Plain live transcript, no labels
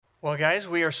Well, guys,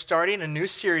 we are starting a new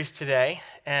series today,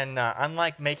 and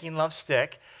unlike Making Love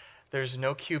Stick, there's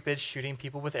no Cupid shooting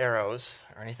people with arrows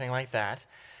or anything like that.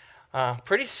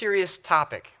 Pretty serious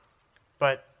topic,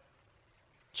 but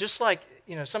just like,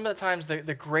 some of the times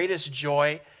the greatest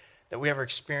joy that we ever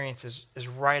experience is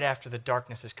right after the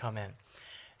darkness has come in.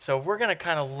 So we're going to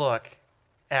kind of look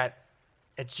at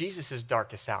Jesus'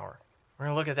 darkest hour. We're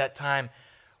going to look at that time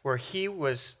where he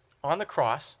was on the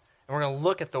cross, and we're going to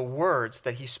look at the words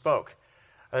that he spoke.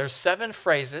 There's 7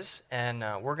 phrases, and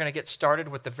we're going to get started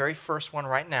with the very first one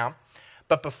right now.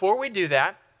 But before we do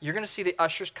that, you're going to see the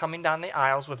ushers coming down the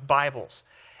aisles with Bibles.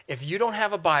 If you don't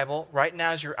have a Bible, right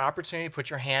now is your opportunity to put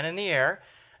your hand in the air.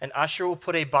 An usher will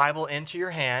put a Bible into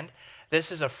your hand.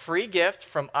 This is a free gift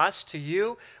from us to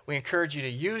you. We encourage you to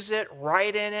use it,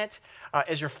 write in it.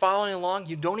 As you're following along,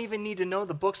 you don't even need to know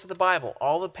the books of the Bible.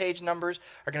 All the page numbers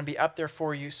are going to be up there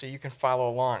for you so you can follow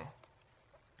along.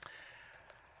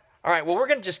 All right, well, we're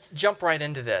going to just jump right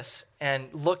into this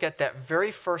and look at that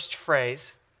very first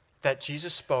phrase that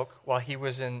Jesus spoke while he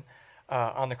was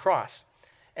on the cross.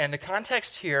 And the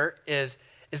context here is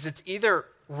it's either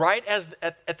right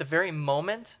at the very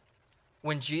moment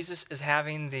when Jesus is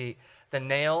having the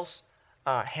nails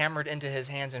hammered into his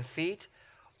hands and feet,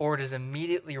 or it is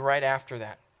immediately right after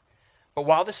that. But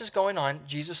while this is going on,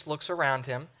 Jesus looks around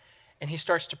him, and he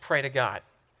starts to pray to God.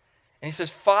 And he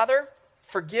says, "Father,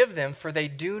 forgive them, for they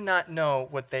do not know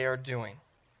what they are doing."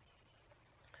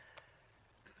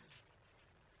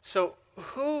 So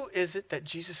who is it that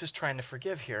Jesus is trying to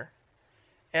forgive here?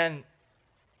 And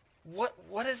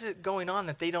what is it going on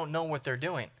that they don't know what they're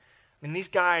doing? I mean, these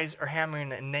guys are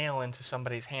hammering a nail into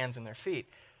somebody's hands and their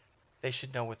feet. They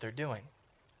should know what they're doing.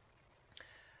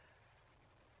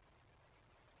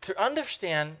 To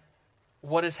understand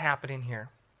what is happening here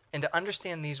and to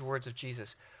understand these words of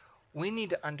Jesus, we need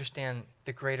to understand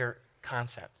the greater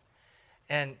concept.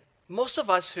 And most of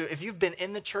us if you've been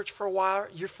in the church for a while,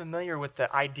 you're familiar with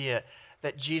the idea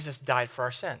that Jesus died for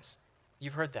our sins.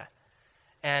 You've heard that.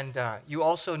 And you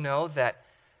also know that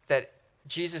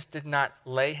Jesus did not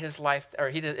lay his life, or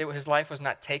his life was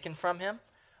not taken from him,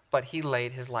 but he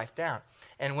laid his life down.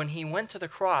 And when he went to the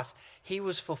cross, he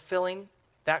was fulfilling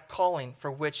that calling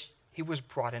for which he was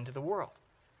brought into the world.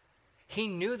 He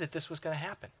knew that this was going to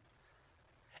happen.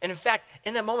 And in fact,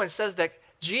 in that moment, it says that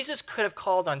Jesus could have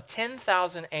called on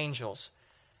 10,000 angels,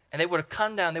 and they would have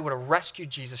come down, they would have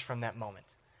rescued Jesus from that moment.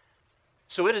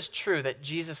 So it is true that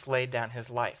Jesus laid down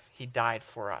his life. He died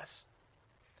for us.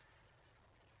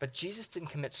 But Jesus didn't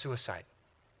commit suicide.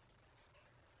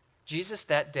 Jesus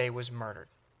that day was murdered.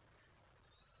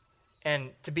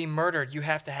 And to be murdered, you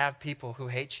have to have people who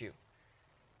hate you,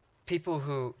 people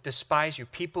who despise you,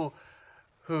 people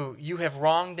who you have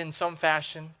wronged in some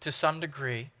fashion to some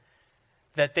degree,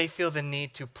 that they feel the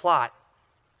need to plot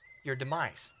your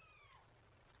demise.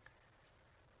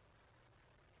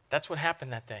 That's what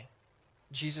happened that day.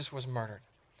 Jesus was murdered.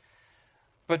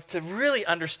 But to really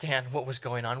understand what was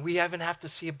going on, we even have to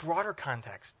see a broader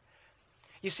context.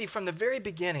 You see, from the very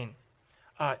beginning,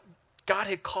 God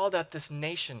had called out this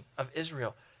nation of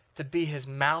Israel to be his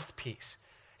mouthpiece.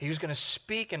 He was going to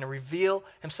speak and reveal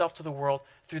himself to the world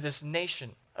through this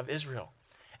nation of Israel.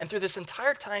 And through this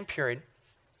entire time period,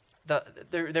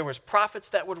 there was prophets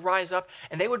that would rise up,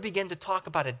 and they would begin to talk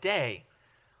about a day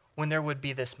when there would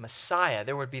be this Messiah.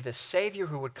 There would be this Savior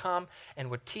who would come and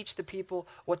would teach the people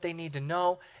what they need to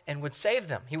know and would save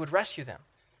them. He would rescue them.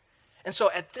 And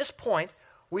so at this point,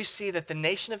 we see that the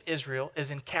nation of Israel is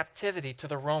in captivity to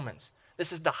the Romans.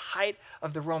 This is the height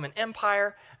of the Roman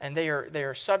Empire, and they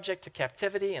are subject to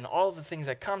captivity and all of the things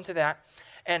that come to that.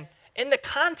 And in the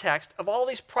context of all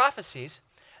these prophecies,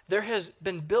 there has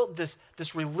been built this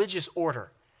religious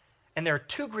order. And there are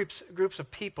 2 groups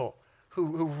of people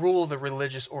who rule the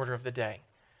religious order of the day.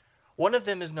 One of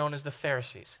them is known as the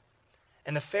Pharisees.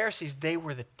 And the Pharisees, they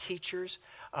were the teachers.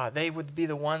 They would be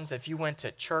the ones that if you went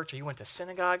to church or you went to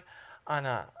synagogue on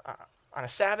a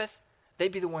Sabbath,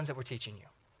 they'd be the ones that were teaching you.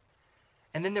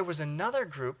 And then there was another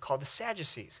group called the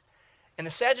Sadducees. And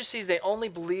the Sadducees, they only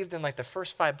believed in like the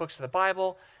first 5 books of the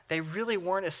Bible. They really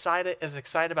weren't as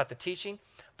excited about the teaching,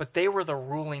 but they were the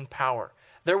ruling power.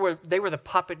 They were the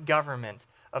puppet government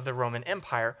of the Roman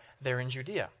Empire there in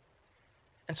Judea.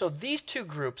 And so these 2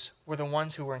 groups were the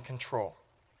ones who were in control.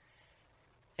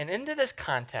 And into this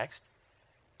context,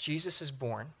 Jesus is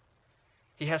born.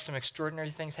 He has some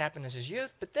extraordinary things happen in his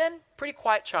youth, but then pretty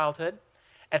quiet childhood.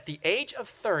 At the age of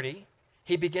 30,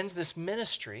 he begins this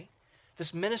ministry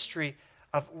that's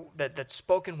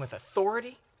spoken with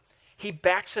authority. He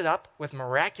backs it up with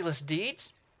miraculous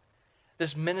deeds.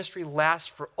 This ministry lasts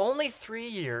for only 3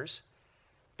 years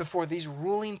before these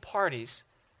ruling parties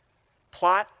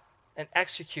plot and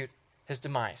execute his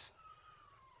demise.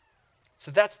 So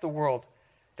that's the world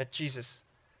that Jesus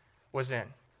was in.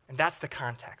 And that's the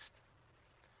context.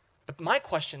 But my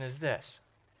question is this.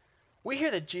 We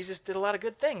hear that Jesus did a lot of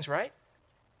good things, right?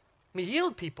 He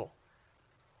healed people.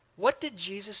 What did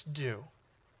Jesus do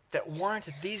that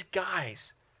warranted these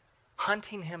guys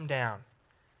hunting him down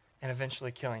and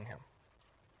eventually killing him?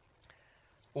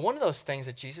 Well, one of those things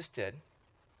that Jesus did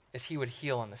is he would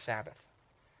heal on the Sabbath.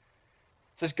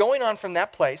 It says, going on from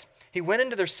that place, he went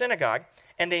into their synagogue,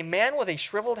 and a man with a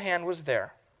shriveled hand was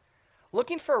there.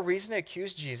 Looking for a reason to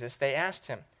accuse Jesus, they asked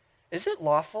him, is it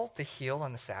lawful to heal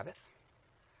on the Sabbath?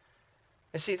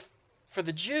 You see, for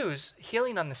the Jews,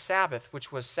 healing on the Sabbath,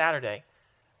 which was Saturday,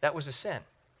 that was a sin.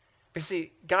 Because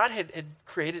see, God had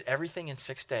created everything in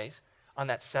 6 days. On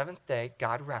that seventh day,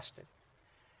 God rested.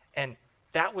 And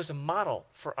that was a model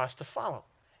for us to follow.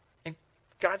 And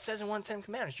God says in one of the 10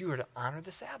 Commandments, you are to honor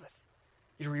the Sabbath.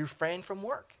 You're to refrain from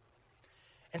work.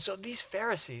 And so these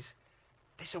Pharisees,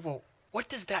 they said, well, what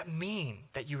does that mean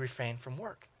that you refrain from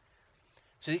work?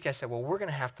 So these guys said, well, we're going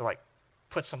to have to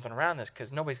put something around this because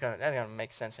that's going to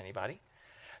make sense to anybody.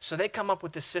 So they come up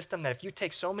with this system that if you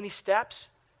take so many steps,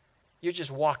 you're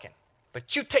just walking.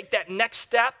 But you take that next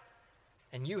step,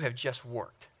 and you have just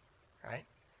worked, right?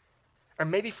 Or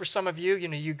maybe for some of you,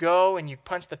 you go and you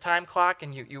punch the time clock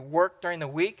and you work during the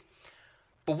week.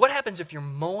 But what happens if you're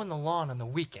mowing the lawn on the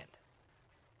weekend?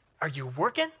 Are you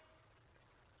working?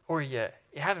 Or are you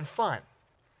having fun?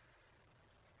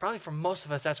 Probably for most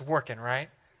of us, that's working, right?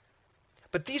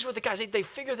 But these were the guys, they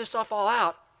figured this stuff all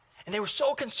out, and they were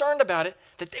so concerned about it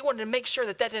that they wanted to make sure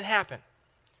that didn't happen.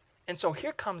 And so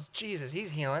here comes Jesus.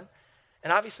 He's healing.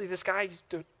 And obviously this guy's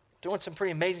doing some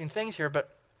pretty amazing things here,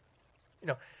 but,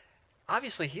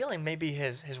 obviously healing may be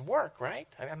his work, right?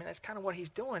 I mean, that's kind of what he's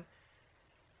doing.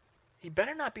 He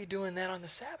better not be doing that on the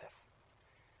Sabbath.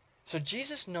 So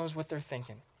Jesus knows what they're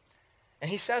thinking.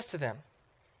 And he says to them,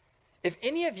 if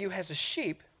any of you has a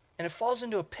sheep and it falls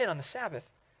into a pit on the Sabbath,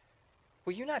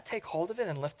 will you not take hold of it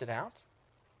and lift it out?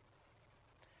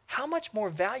 How much more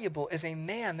valuable is a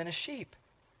man than a sheep?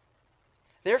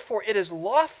 Therefore, it is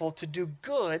lawful to do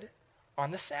good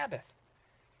on the Sabbath.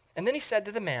 And then he said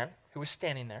to the man who was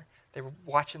standing there, they were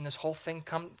watching this whole thing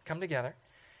come together.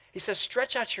 He says,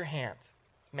 stretch out your hand.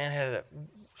 The man had a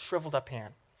shriveled up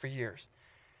hand for years.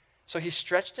 So he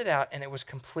stretched it out, and it was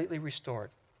completely restored,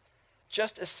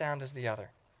 just as sound as the other.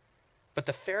 But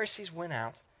the Pharisees went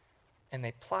out, and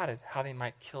they plotted how they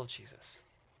might kill Jesus.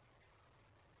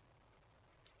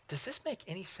 Does this make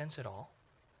any sense at all?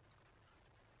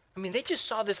 I mean, they just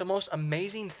saw this most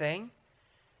amazing thing,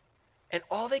 and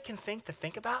all they can think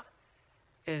about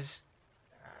is,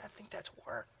 I think that's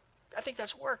work. I think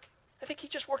that's work. I think he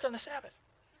just worked on the Sabbath.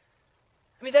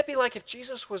 I mean, that'd be like if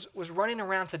Jesus was running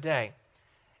around today,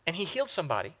 and he healed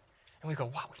somebody, and we go,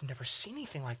 wow, we've never seen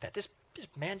anything like that. This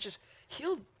man just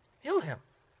healed him.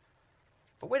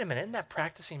 But wait a minute, isn't that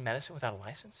practicing medicine without a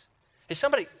license? Hey,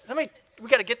 somebody, we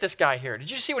got to get this guy here. Did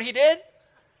you see what he did?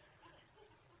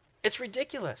 It's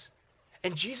ridiculous.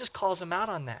 And Jesus calls them out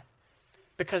on that.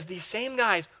 Because these same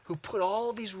guys who put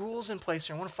all these rules in place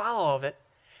and want to follow all of it,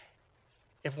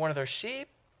 if one of their sheep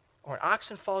or an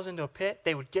oxen falls into a pit,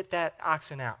 they would get that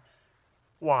oxen out.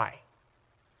 Why?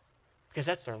 Because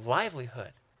that's their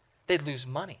livelihood. They'd lose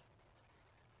money.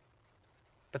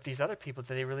 But these other people,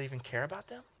 do they really even care about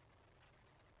them?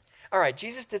 All right,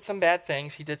 Jesus did some bad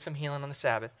things. He did some healing on the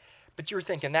Sabbath. But you were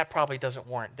thinking, that probably doesn't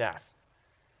warrant death.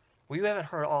 Well, you haven't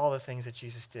heard all the things that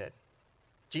Jesus did.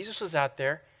 Jesus was out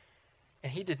there,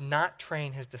 and he did not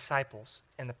train his disciples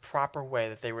in the proper way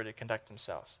that they were to conduct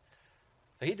themselves.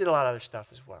 So he did a lot of other stuff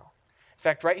as well. In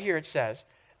fact, right here it says,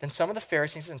 then some of the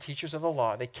Pharisees and teachers of the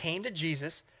law, they came to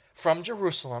Jesus from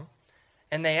Jerusalem,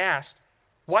 and they asked,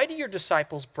 why do your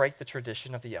disciples break the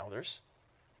tradition of the elders?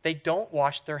 They don't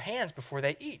wash their hands before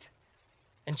they eat.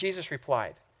 And Jesus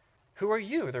replied, who are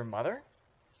you, their mother?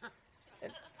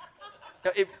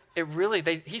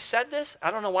 He said this. I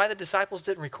don't know why the disciples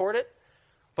didn't record it,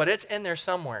 but it's in there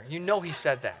somewhere. You know he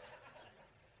said that.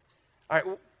 All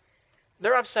right,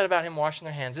 they're upset about him washing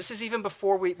their hands. This is even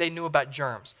before they knew about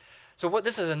germs. So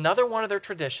this is another one of their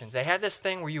traditions. They had this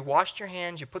thing where you washed your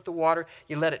hands, you put the water,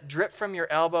 you let it drip from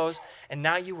your elbows, and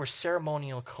now you were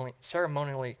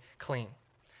ceremonially clean.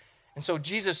 And so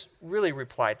Jesus really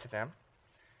replied to them,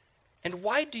 and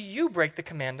why do you break the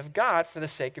command of God for the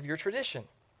sake of your tradition?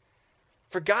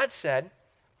 For God said,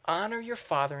 honor your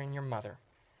father and your mother,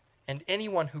 and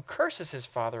anyone who curses his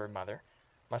father or mother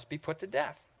must be put to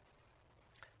death.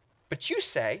 But you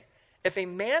say, if a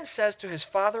man says to his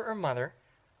father or mother,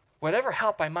 whatever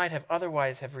help I might have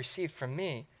otherwise have received from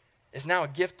me is now a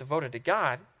gift devoted to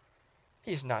God,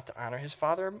 he is not to honor his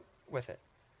Father with it.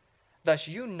 Thus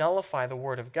you nullify the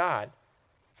word of God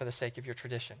for the sake of your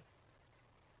tradition.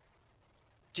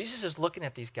 Jesus is looking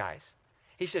at these guys.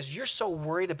 He says, you're so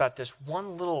worried about this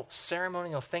one little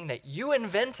ceremonial thing that you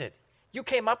invented. You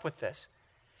came up with this.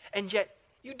 And yet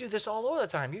you do this all over the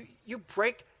time. You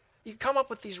come up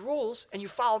with these rules and you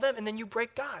follow them and then you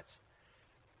break God's.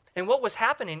 And what was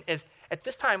happening is, at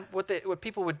this time, what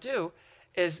people would do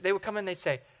is they would come in and they'd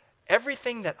say,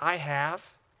 everything that I have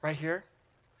right here,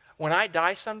 when I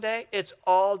die someday, it's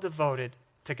all devoted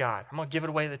to God. I'm going to give it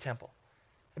away to the temple.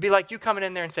 It'd be like you coming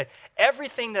in there and say,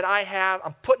 everything that I have,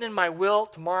 I'm putting in my will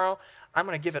tomorrow, I'm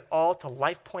going to give it all to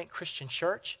Life Point Christian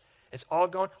Church. It's all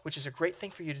going, which is a great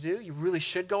thing for you to do. You really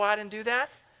should go out and do that.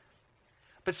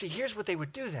 But see, here's what they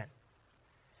would do then.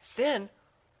 Then,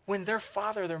 when their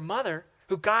father or their mother,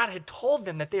 who God had told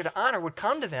them that they were to honor, would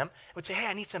come to them and would say, hey,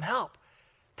 I need some help.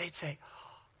 They'd say,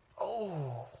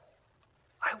 oh,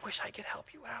 I wish I could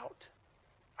help you out.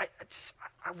 I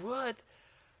would.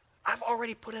 I've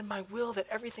already put in my will that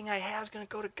everything I have is going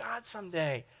to go to God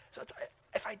someday. So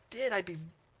if I did, I'd be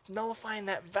nullifying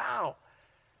that vow.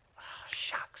 Oh,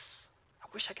 shucks. I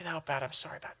wish I could help out. I'm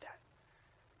sorry about that.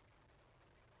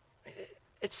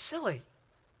 It's silly.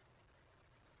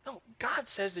 No, God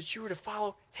says that you were to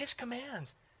follow his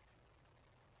commands.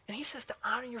 And he says to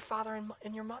honor your father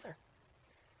and your mother.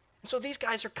 And so these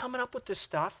guys are coming up with this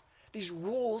stuff, these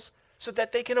rules, so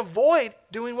that they can avoid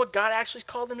doing what God actually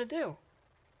called them to do.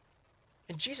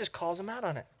 And Jesus calls them out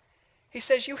on it. He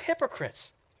says, you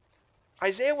hypocrites.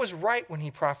 Isaiah was right when he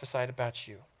prophesied about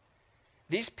you.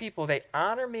 These people, they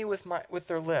honor me with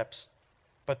their lips,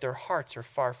 but their hearts are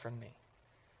far from me.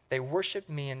 They worship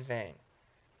me in vain.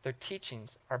 Their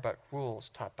teachings are but rules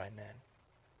taught by men.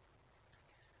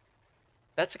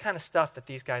 That's the kind of stuff that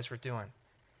these guys were doing.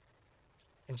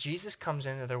 And Jesus comes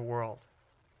into their world,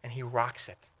 and he rocks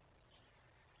it.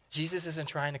 Jesus isn't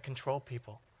trying to control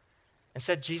people.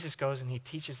 Instead, Jesus goes and he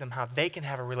teaches them how they can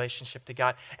have a relationship to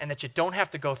God and that you don't have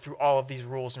to go through all of these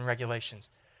rules and regulations.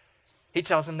 He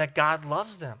tells them that God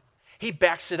loves them. He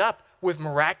backs it up with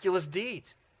miraculous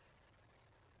deeds.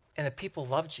 And the people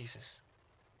loved Jesus.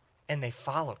 And they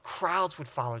followed. Crowds would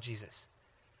follow Jesus.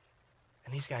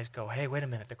 And these guys go, hey, wait a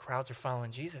minute. The crowds are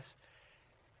following Jesus.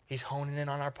 He's honing in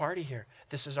on our party here.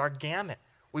 This is our gamut.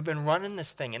 We've been running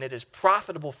this thing, and it is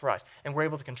profitable for us. And we're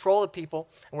able to control the people,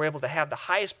 and we're able to have the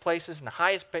highest places and the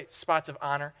highest spots of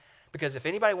honor. Because if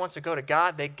anybody wants to go to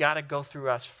God, they got to go through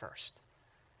us first.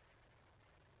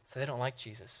 So they don't like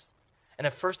Jesus. And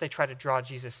at first they try to draw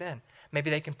Jesus in. Maybe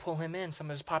they can pull him in, some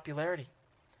of his popularity.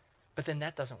 But then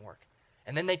that doesn't work.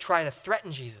 And then they try to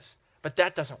threaten Jesus, but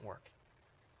that doesn't work.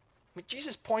 I mean,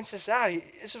 Jesus points this out.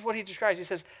 This is what he describes. He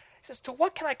says, to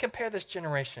what can I compare this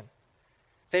generation?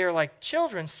 They are like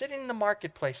children sitting in the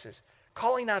marketplaces,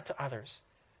 calling out to others.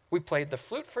 We played the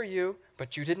flute for you,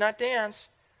 but you did not dance.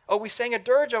 Oh, we sang a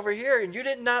dirge over here, and you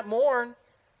did not mourn.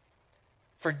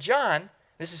 For John,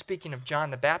 this is speaking of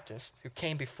John the Baptist, who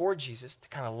came before Jesus to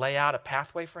kind of lay out a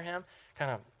pathway for him,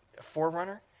 kind of a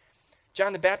forerunner.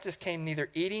 John the Baptist came neither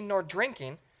eating nor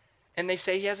drinking, and they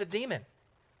say he has a demon.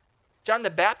 John the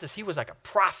Baptist, he was like a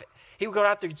prophet. He would go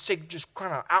out there and say just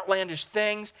kind of outlandish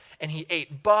things, and he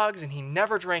ate bugs, and he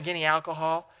never drank any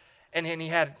alcohol, and he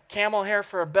had camel hair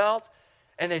for a belt,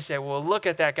 and they say, well, look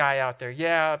at that guy out there.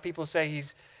 Yeah, people say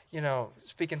he's,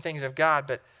 speaking things of God,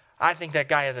 but I think that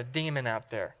guy has a demon out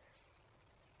there.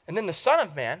 And then the Son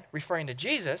of Man, referring to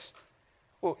Jesus,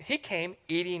 well, he came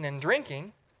eating and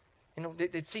drinking.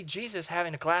 They'd see Jesus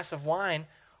having a glass of wine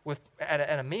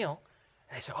at a meal,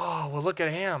 and they say, oh, well, look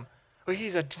at him. Well,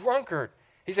 he's a drunkard.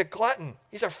 He's a glutton.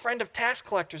 He's a friend of tax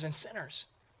collectors and sinners.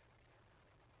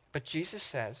 But Jesus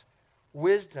says,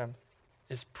 wisdom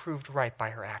is proved right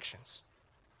by her actions.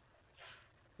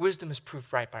 Wisdom is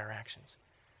proved right by her actions.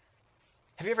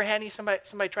 Have you ever had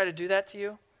somebody try to do that to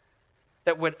you?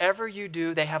 That whatever you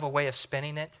do, they have a way of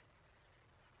spinning it?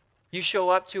 You show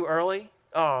up too early?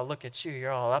 Oh, look at you.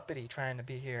 You're all uppity trying to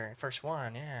be here. First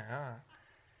one, yeah.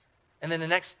 And then the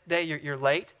next day you're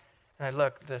late. And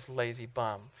look, this lazy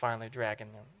bum finally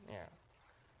dragging them. Yeah.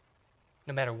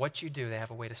 No matter what you do, they have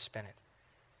a way to spin it.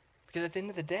 Because at the end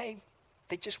of the day,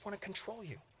 they just want to control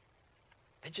you.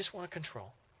 They just want to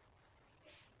control.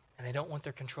 And they don't want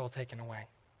their control taken away.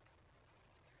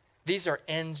 These are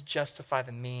ends justify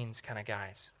the means kind of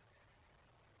guys.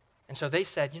 And so they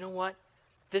said, you know what?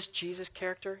 This Jesus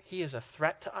character, he is a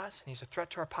threat to us, and he's a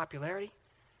threat to our popularity,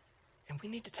 and we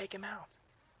need to take him out.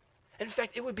 In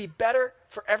fact, it would be better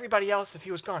for everybody else if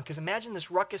he was gone. Because imagine this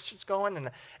ruckus is going,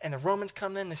 and the Romans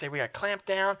come in, they say, we got to clamp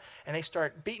down, and they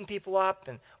start beating people up,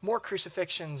 and more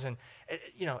crucifixions, and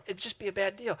it'd just be a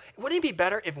bad deal. Wouldn't it be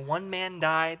better if one man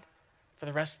died for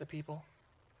the rest of the people?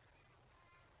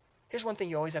 Here's one thing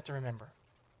you always have to remember.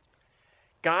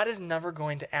 God is never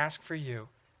going to ask for you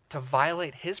to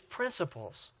violate his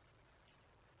principles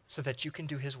so that you can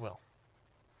do his will.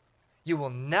 You will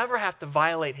never have to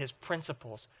violate his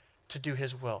principles to do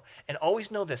his will. And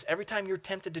always know this, every time you're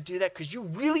tempted to do that because you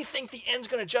really think the end's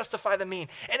going to justify the mean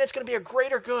and it's going to be a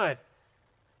greater good,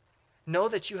 know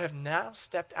that you have now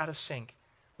stepped out of sync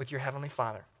with your Heavenly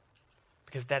Father,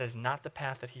 because that is not the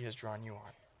path that he has drawn you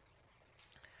on.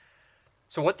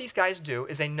 So what these guys do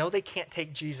is they know they can't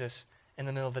take Jesus in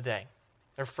the middle of the day.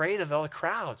 They're afraid of all the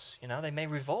crowds. They may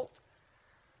revolt.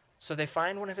 So they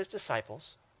find one of his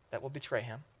disciples that will betray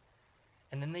him,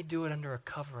 and then they do it under a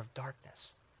cover of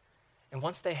darkness. And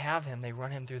once they have him, they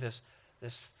run him through this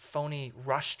phony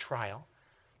rush trial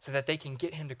so that they can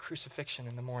get him to crucifixion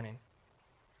in the morning.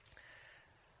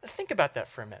 Now think about that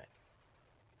for a minute.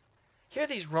 Here are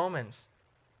these Romans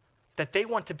that they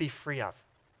want to be free of.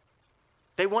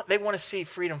 They want to see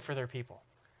freedom for their people.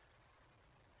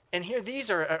 And here these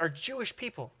are Jewish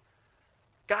people.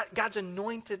 God's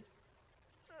anointed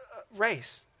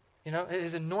race,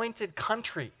 his anointed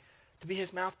country to be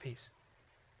his mouthpiece.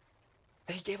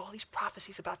 And he gave all these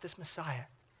prophecies about this Messiah.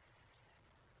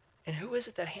 And who is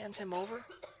it that hands him over?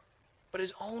 But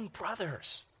his own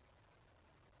brothers.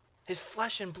 His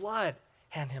flesh and blood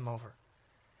hand him over.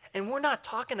 And we're not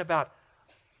talking about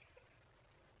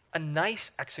a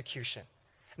nice execution.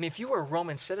 I mean, if you were a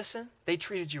Roman citizen, they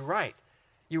treated you right.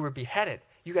 You were beheaded.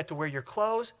 You got to wear your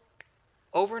clothes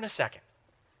over in a second.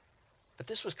 But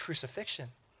this was crucifixion.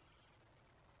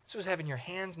 This was having your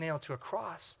hands nailed to a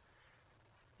cross,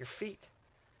 your feet.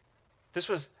 This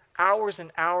was hours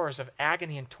and hours of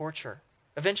agony and torture,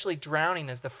 eventually drowning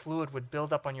as the fluid would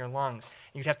build up on your lungs.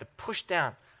 And you'd have to push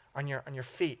down on your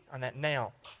feet, on that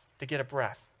nail, to get a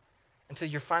breath, until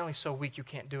you're finally so weak you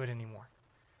can't do it anymore.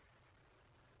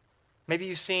 Maybe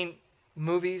you've seen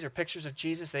movies or pictures of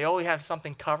Jesus. They always have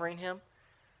something covering him,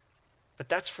 but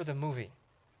that's for the movie.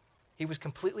 He was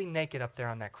completely naked up there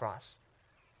on that cross,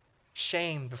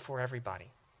 shamed before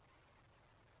everybody.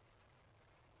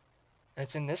 And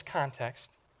it's in this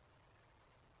context,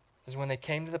 is when they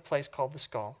came to the place called the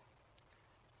Skull.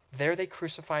 There they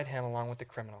crucified him along with the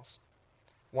criminals,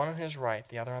 one on his right,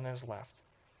 the other on his left.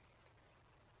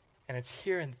 And it's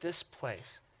here in this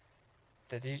place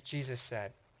that Jesus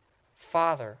said,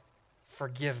 Father,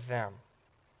 forgive them,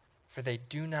 for they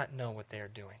do not know what they are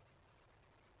doing.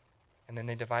 And then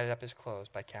they divided up his clothes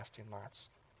by casting lots.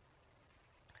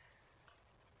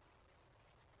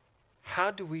 How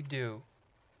do we do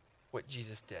what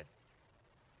Jesus did? I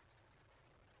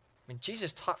mean,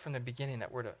 Jesus taught from the beginning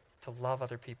that we're to love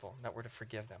other people, that we're to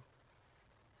forgive them.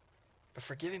 But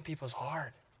forgiving people is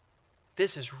hard.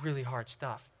 This is really hard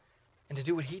stuff. And to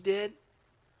do what he did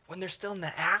when they're still in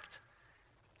the act,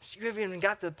 you haven't even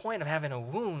got to the point of having a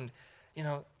wound,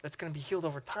 that's going to be healed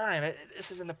over time.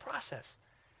 This is in the process.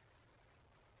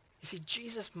 You see,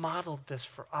 Jesus modeled this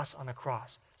for us on the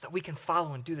cross so that we can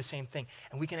follow and do the same thing,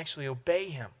 and we can actually obey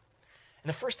him. And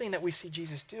the first thing that we see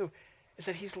Jesus do is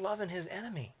that he's loving his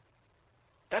enemy.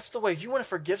 That's the way. If you want to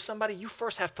forgive somebody, you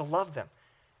first have to love them.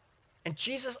 And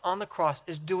Jesus on the cross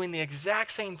is doing the exact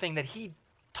same thing that he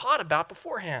taught about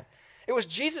beforehand. It was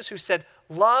Jesus who said,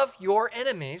 love your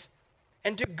enemies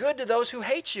and do good to those who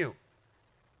hate you.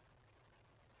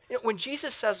 When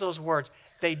Jesus says those words,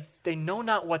 they know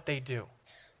not what they do.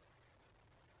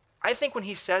 I think when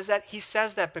he says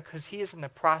that because he is in the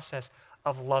process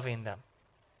of loving them.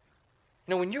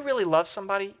 When you really love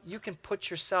somebody, you can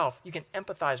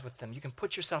empathize with them. You can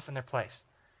put yourself in their place.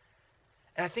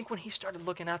 And I think when he started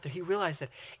looking out there, he realized that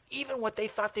even what they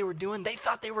thought they were doing, they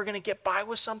thought they were going to get by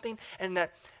with something, and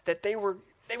that they were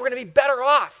going to be better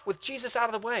off with Jesus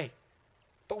out of the way.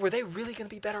 But were they really going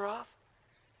to be better off?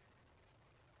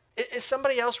 Is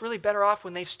somebody else really better off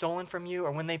when they've stolen from you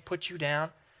or when they put you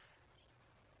down?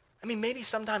 I mean, maybe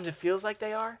sometimes it feels like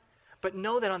they are, but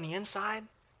know that on the inside,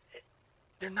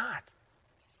 they're not.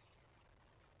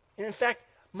 And in fact,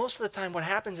 most of the time what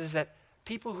happens is that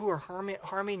people who are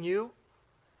harming you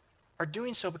are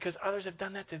doing so because others have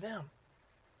done that to them.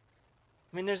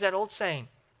 I mean, there's that old saying,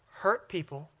 hurt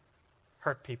people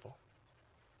hurt people.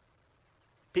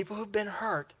 People who've been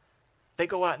hurt, they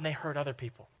go out and they hurt other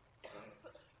people.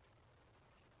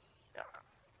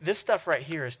 This stuff right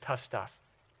here is tough stuff.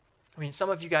 I mean, some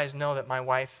of you guys know that my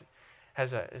wife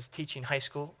is teaching high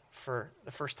school for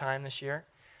the first time this year.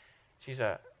 She's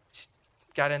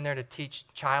got in there to teach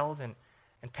child and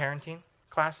parenting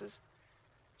classes.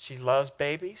 She loves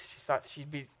babies. She thought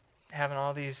she'd be having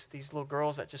all these little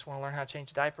girls that just want to learn how to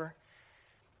change a diaper.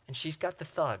 And she's got the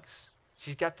thugs.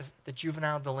 She's got the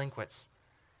juvenile delinquents.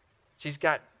 She's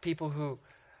got people who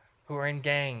are in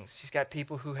gangs. She's got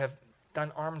people who have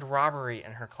done armed robbery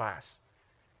in her class.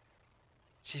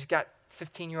 She's got a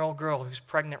 15-year-old girl who's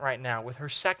pregnant right now with her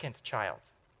second child.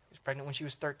 She was pregnant when she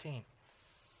was 13.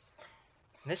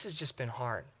 And this has just been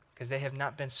hard because they've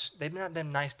not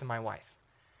been nice to my wife.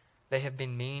 They have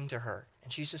been mean to her,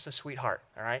 and she's just a sweetheart,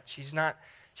 all right? She's not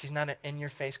an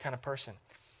in-your-face kind of person.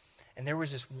 And there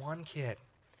was this one kid,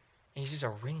 and he's just a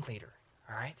ringleader,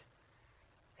 all right?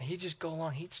 And he'd just go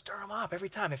along. He'd stir him up every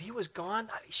time. If he was gone,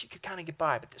 she could kind of get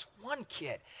by. But this one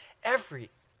kid, every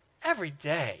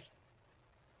day,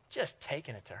 just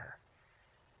taking it to her.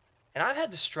 And I've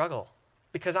had to struggle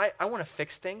because I want to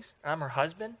fix things. I'm her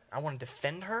husband. I want to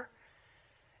defend her.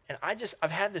 And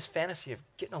I've had this fantasy of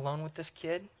getting alone with this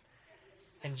kid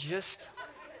and just,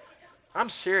 I'm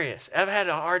serious. I've had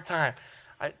a hard time,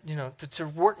 to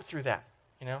work through that.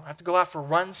 I have to go out for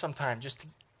runs sometime just to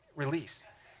release.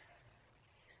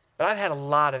 But I've had a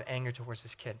lot of anger towards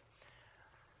this kid.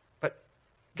 But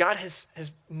God has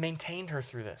maintained her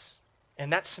through this.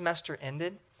 And that semester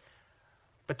ended.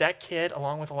 But that kid,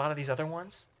 along with a lot of these other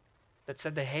ones that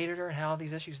said they hated her and had all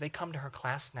these issues, they come to her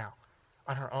class now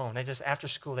on her own. They just, after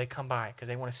school, they come by because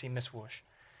they want to see Miss Whoosh.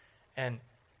 And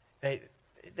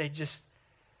they just,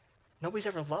 nobody's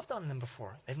ever loved on them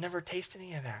before. They've never tasted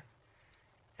any of that.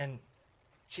 And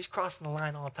she's crossing the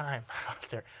line all the time out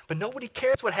there. But nobody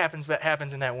cares what happens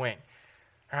in that wing.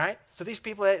 All right? So these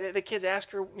people, the kids ask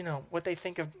her, what they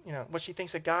think of, what she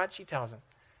thinks of God, she tells them.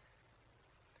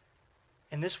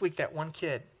 And this week, that one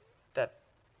kid that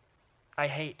I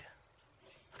hate,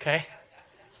 okay?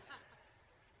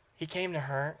 He came to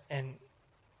her and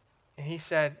he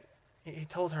said, he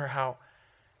told her how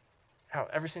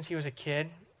ever since he was a kid,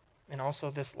 and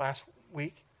also this last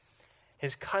week,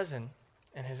 his cousin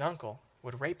and his uncle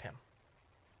would rape him.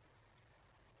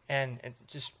 And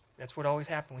that's what always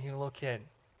happened when he was a little kid.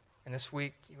 And this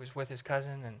week, he was with his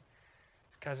cousin, and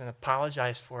his cousin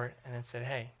apologized for it and then said,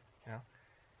 hey,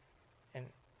 and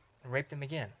raped him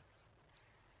again.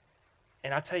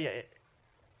 And I'll tell you,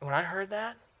 when I heard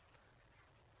that,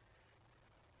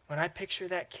 when I picture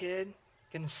that kid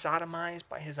getting sodomized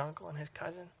by his uncle and his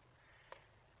cousin,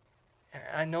 and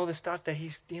I know the stuff that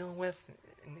he's dealing with,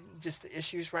 and just the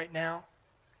issues right now,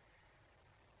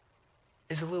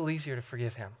 it's a little easier to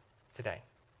forgive him today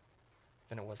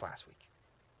than it was last week.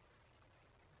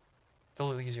 It's a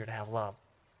little easier to have love.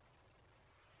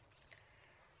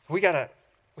 We gotta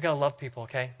love people,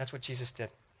 okay? That's what Jesus did.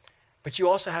 But you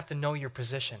also have to know your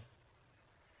position.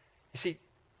 You see,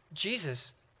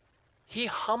 Jesus, he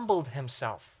humbled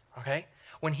himself, okay?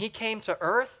 When he came to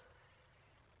earth,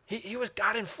 he was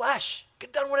God in flesh. He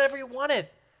could have done whatever he wanted.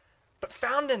 But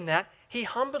found in that, he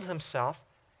humbled himself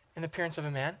in the appearance of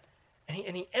a man,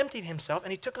 and he emptied himself,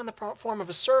 and he took on the form of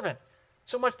a servant,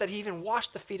 so much that he even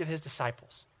washed the feet of his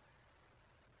disciples.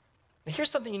 Now, here's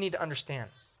something you need to understand.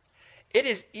 It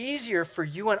is easier for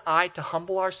you and I to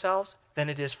humble ourselves than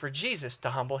it is for Jesus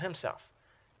to humble himself.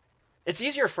 It's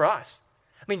easier for us.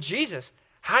 I mean, Jesus,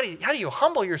 how do you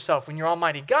humble yourself when you're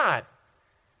Almighty God?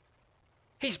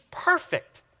 He's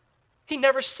perfect. He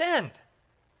never sinned.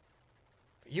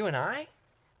 But you and I, it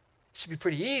should be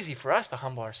pretty easy for us to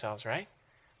humble ourselves, right?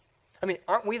 I mean,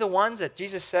 aren't we the ones that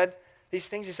Jesus said these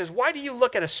things? He says, why do you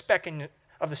look at a speck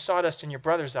of the sawdust in your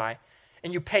brother's eye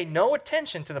and you pay no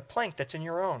attention to the plank that's in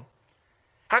your own?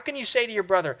 How can you say to your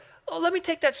brother, oh, let me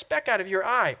take that speck out of your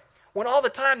eye, when all the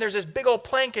time there's this big old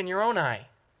plank in your own eye?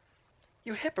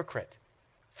 You hypocrite.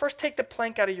 First take the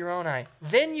plank out of your own eye,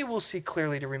 then you will see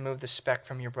clearly to remove the speck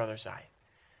from your brother's eye.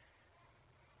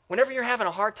 Whenever you're having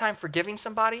a hard time forgiving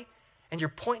somebody and you're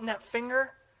pointing that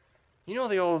finger, you know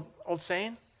the old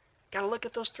saying, got to look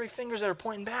at those 3 fingers that are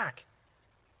pointing back.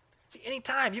 See,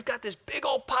 anytime you've got this big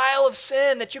old pile of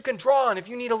sin that you can draw on if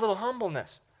you need a little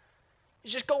humbleness, you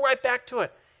just go right back to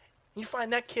it. You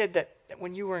find that kid that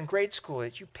when you were in grade school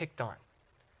that you picked on.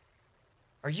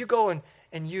 Or you go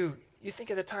and you think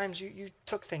of the times you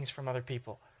took things from other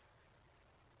people.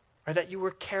 Or that you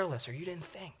were careless or you didn't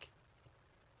think.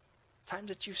 Times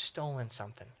that you've stolen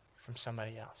something from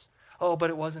somebody else. Oh, but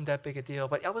it wasn't that big a deal.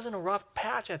 But I was in a rough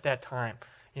patch at that time,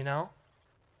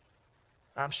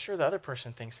 I'm sure the other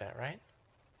person thinks that, right?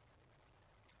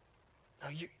 No,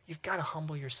 you've got to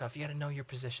humble yourself. You got to know your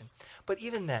position. But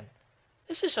even then,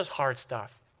 this is just hard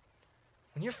stuff.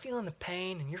 When you're feeling the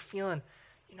pain and you're feeling,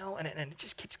 and it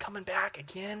just keeps coming back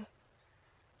again,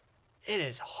 it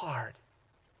is hard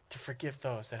to forgive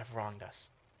those that have wronged us.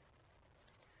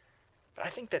 But I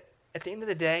think that at the end of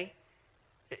the day,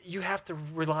 you have to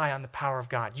rely on the power of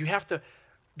God. You have to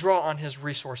draw on his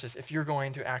resources if you're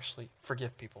going to actually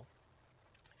forgive people.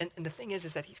 And the thing is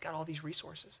that he's got all these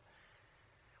resources.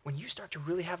 When you start to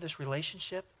really have this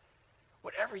relationship,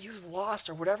 whatever you've lost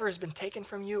or whatever has been taken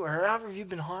from you or however you've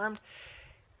been harmed,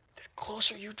 the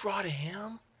closer you draw to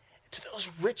him, to those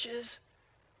riches,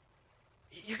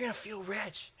 you're going to feel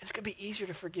rich. And it's going to be easier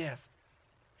to forgive.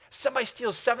 Somebody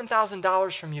steals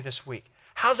 $7,000 from you this week.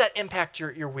 How's that impact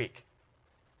your week?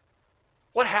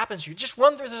 What happens to you? Just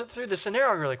run through the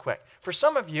scenario really quick. For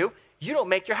some of you, you don't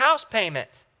make your house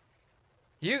payment.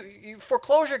 You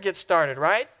foreclosure gets started,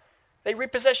 right? They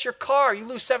repossess your car. You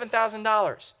lose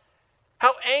 $7,000.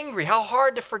 How angry, how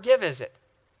hard to forgive is it?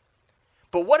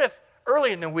 But what if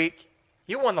early in the week,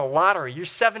 you won the lottery. You're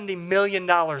 $70 million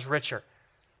richer.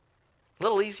 A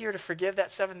little easier to forgive that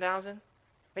 $7,000?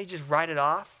 Maybe just write it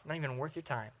off. Not even worth your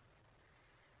time.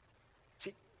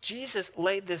 See, Jesus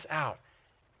laid this out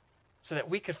so that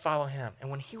we could follow him. And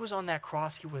when he was on that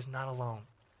cross, he was not alone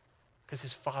because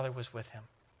his Father was with him.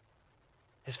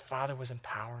 His Father was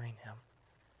empowering him,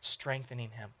 strengthening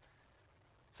him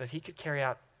so that he could carry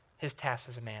out his tasks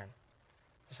as a man,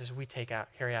 just as we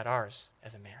carry out ours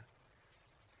as a man.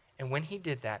 And when he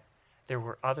did that, there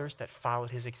were others that followed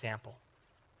his example.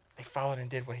 They followed and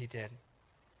did what he did.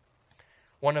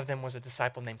 One of them was a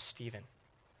disciple named Stephen.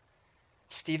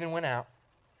 Stephen went out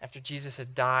after Jesus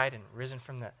had died and risen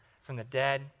from the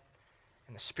dead,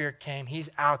 and the Spirit came. He's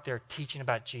out there teaching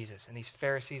about Jesus. And these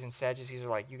Pharisees and Sadducees are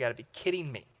like, you got to be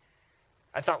kidding me.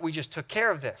 I thought we just took care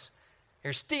of this.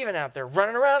 Here's Stephen out there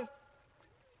running around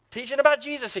teaching about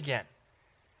Jesus again.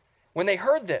 When they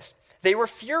heard this, they were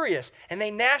furious, and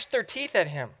they gnashed their teeth at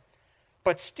him.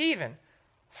 But Stephen,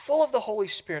 full of the Holy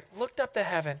Spirit, looked up to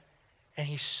heaven, and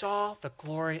he saw the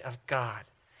glory of God.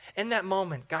 In that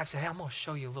moment, God said, hey, I'm going to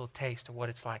show you a little taste of what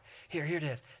it's like. Here it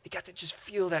is. He got to just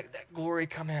feel that glory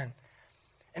come in.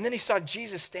 And then he saw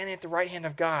Jesus standing at the right hand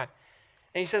of God.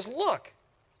 And he says, look,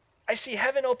 I see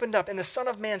heaven opened up and the Son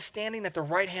of Man standing at the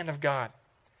right hand of God.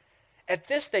 At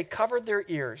this, they covered their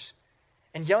ears,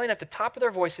 and yelling at the top of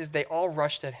their voices, they all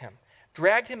rushed at him,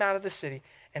 dragged him out of the city,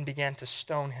 and began to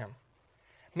stone him.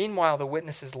 Meanwhile, the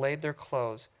witnesses laid their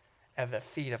clothes at the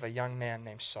feet of a young man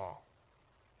named Saul.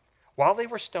 While they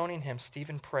were stoning him,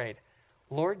 Stephen prayed,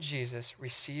 Lord Jesus,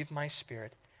 receive my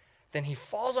spirit. Then he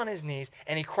falls on his knees,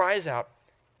 and he cries out,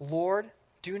 Lord,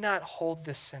 do not hold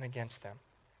this sin against them.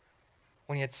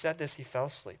 When he had said this, he fell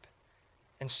asleep,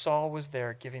 and Saul was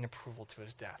there giving approval to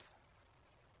his death.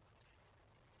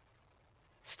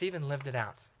 Stephen lived it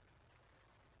out.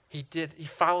 He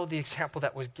followed the example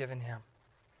that was given him.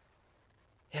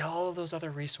 He had all of those other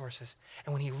resources.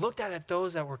 And when he looked at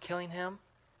those that were killing him,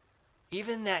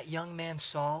 even that young man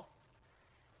Saul,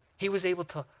 he was able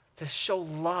to show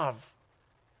love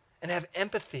and have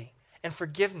empathy and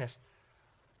forgiveness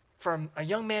for a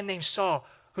young man named Saul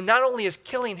who not only is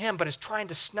killing him, but is trying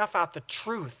to snuff out the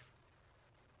truth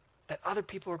that other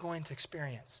people are going to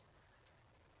experience.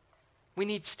 We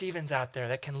need Stephens out there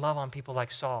that can love on people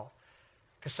like Saul,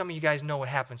 because some of you guys know what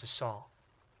happens to Saul.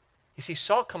 You see,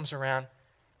 Saul comes around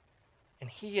and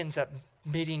he ends up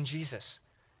meeting Jesus,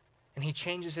 and he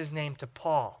changes his name to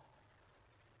Paul.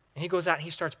 And he goes out and he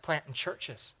starts planting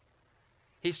churches.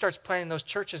 He starts planting those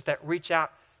churches that reach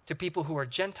out to people who are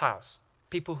Gentiles,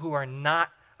 people who are not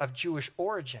of Jewish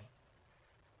origin.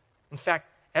 In fact,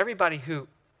 everybody who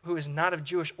is not of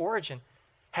Jewish origin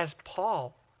has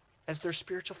Paul as their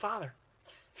spiritual father.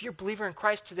 If you're a believer in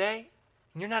Christ today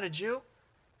and you're not a Jew,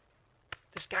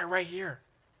 this guy right here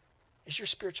is your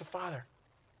spiritual father.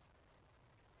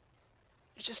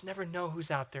 You just never know who's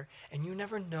out there, and you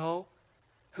never know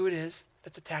who it is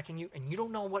that's attacking you, and you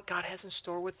don't know what God has in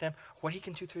store with them, what he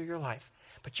can do through your life.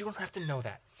 But you don't have to know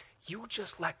that. You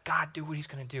just let God do what he's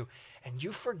going to do, and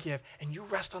you forgive, and you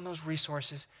rest on those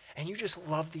resources, and you just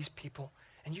love these people,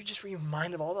 and you just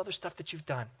remind of all the other stuff that you've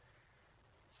done.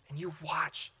 And you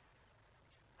watch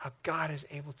how God is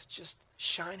able to just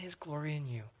shine his glory in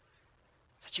you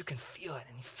so that you can feel it,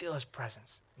 and you feel his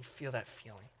presence. You feel that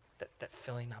feeling, that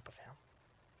filling up of him.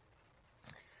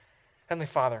 Heavenly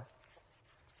Father,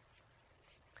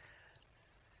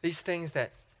 these things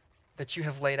that you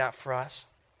have laid out for us,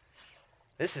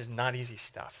 this is not easy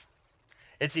stuff.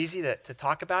 It's easy to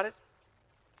talk about it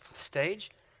on the stage.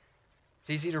 It's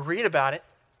easy to read about it.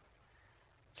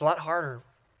 It's a lot harder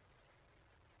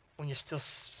when you're still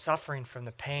suffering from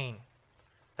the pain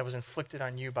that was inflicted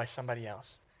on you by somebody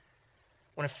else.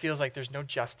 When it feels like there's no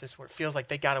justice, where it feels like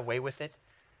they got away with it,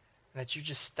 and that you're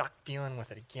just stuck dealing with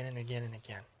it again and again and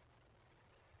again.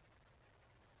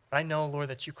 But I know, Lord,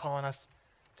 that you call on us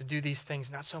to do these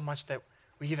things, not so much that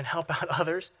we even help out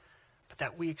others, but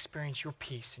that we experience your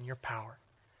peace and your power.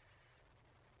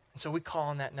 And so we call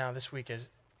on that now this week as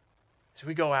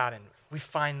we go out and we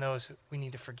find those we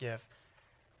need to forgive,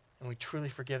 and we truly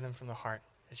forgive them from the heart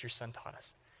as your Son taught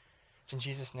us. It's in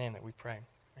Jesus' name that we pray.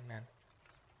 Amen.